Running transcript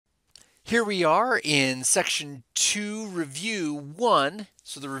Here we are in section 2, review 1.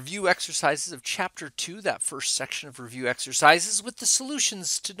 So the review exercises of chapter 2, that first section of review exercises with the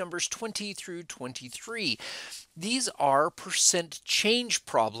solutions to numbers 20 through 23. These are percent change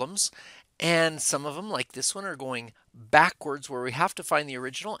problems, and some of them, like this one, are going backwards where we have to find the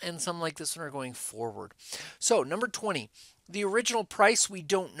original, and some like this one are going forward. So number 20, the original price we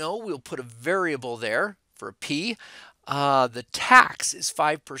don't know. We'll put a variable there for a p. The tax is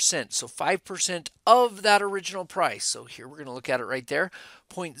 5%, so 5% of that original price. So here we're going to look at it right there.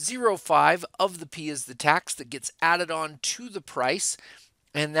 0.05 of the p is the tax that gets added on to the price,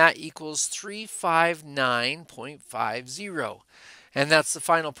 and that equals 359.50. And that's the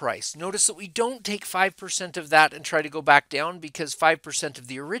final price. Notice that we don't take 5% of that and try to go back down, because 5% of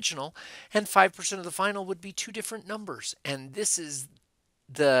the original and 5% of the final would be two different numbers. And this is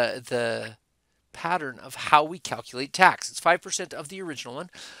the pattern of how we calculate tax. It's 5% of the original one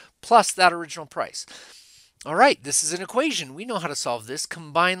plus that original price. All right, this is an equation. We know how to solve this.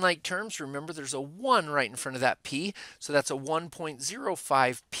 Combine like terms. Remember, there's a 1 right in front of that p, so that's a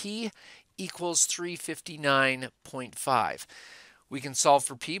 1.05 p equals 359.5. We can solve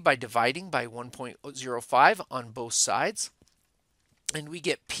for p by dividing by 1.05 on both sides, and we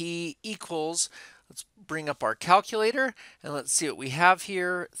get p equals, let's bring up our calculator and let's see what we have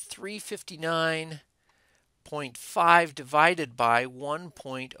here. 359.5 divided by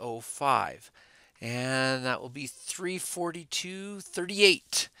 1.05. And that will be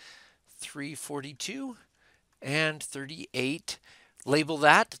 342.38. 342 and 38. Label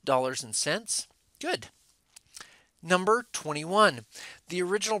that dollars and cents. Good. Number 21. The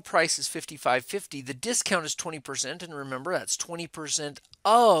original price is $55.50. The discount is 20%, and remember that's 20%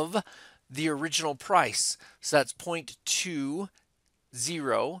 of the original price. So that's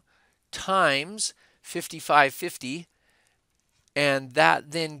 0.20 times $55.50, and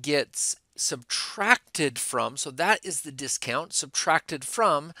that then gets subtracted from, so that is the discount, subtracted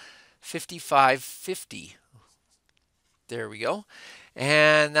from $55.50. There we go.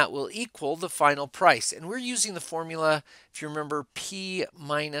 And that will equal the final price. And we're using the formula, if you remember, P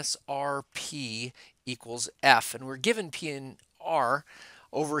minus RP equals F. And we're given P and R.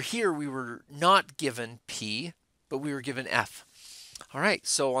 Over here, we were not given P, but we were given F. All right,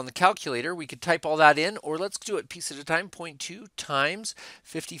 so on the calculator, we could type all that in, or let's do it piece at a time. 0.2 times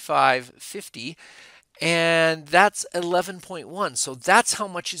 55.50, and that's 11.1. So that's how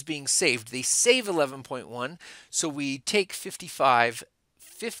much is being saved. They save 11.1, so we take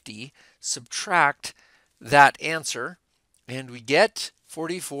 55.50, subtract that answer, and we get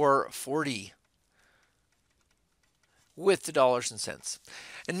 44.40 with the dollars and cents.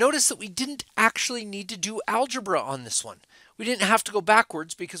 And notice that we didn't actually need to do algebra on this one. We didn't have to go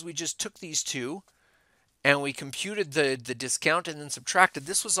backwards because we just took these two and we computed the discount and then subtracted.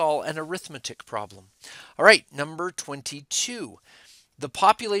 This was all an arithmetic problem. All right, number 22. The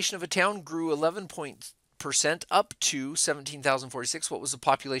population of a town grew 11% up to 17,046. What was the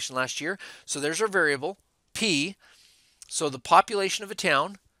population last year? So there's our variable, P. So the population of a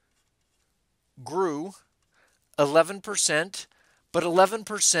town grew 11%, but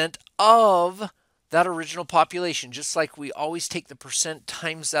 11% of that original population, just like we always take the percent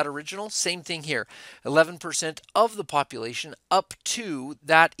times that original, same thing here. 11% of the population up to,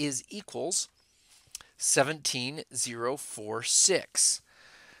 that is equals 17,046.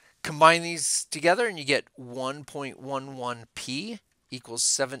 Combine these together and you get 1.11p equals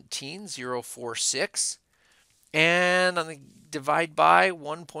 17,046. And on the divide by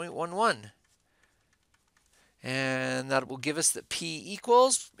 1.11. And that will give us that P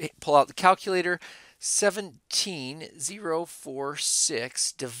equals, pull out the calculator,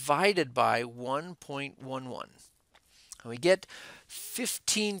 17,046 divided by 1.11. And we get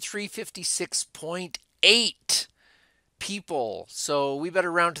 15,356.8 people. So we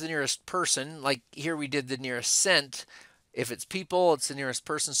better round to the nearest person. Like here we did the nearest cent. If it's people, it's the nearest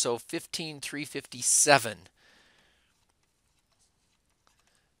person. So 15,357.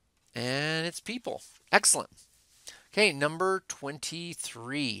 And it's people. Excellent. Okay, number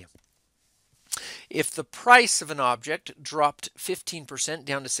 23. If the price of an object dropped 15%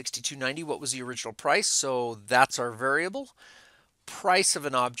 down to $62.90, what was the original price? So that's our variable. Price of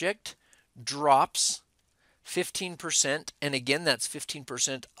an object drops 15%, and again, that's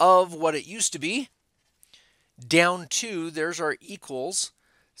 15% of what it used to be, down to, there's our equals,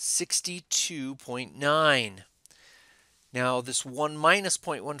 62.9. Now this 1 minus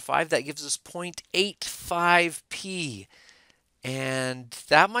 0.15, that gives us 0.85p. And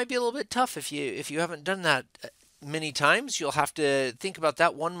that might be a little bit tough if you haven't done that many times. You'll have to think about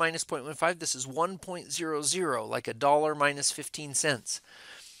that. 1 minus 0.15, this is 1.00, like $1 minus 15 cents.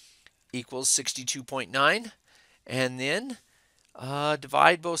 equals 62.9. And then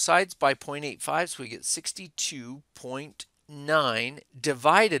divide both sides by 0.85, so we get 62.9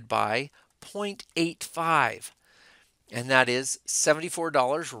 divided by 0.85. And that is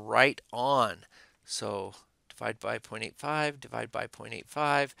 $74 right on. So divide by 0.85, divide by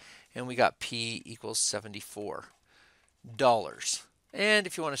 0.85, and we got P equals $74. And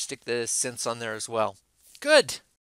if you want to stick the cents on there as well. Good.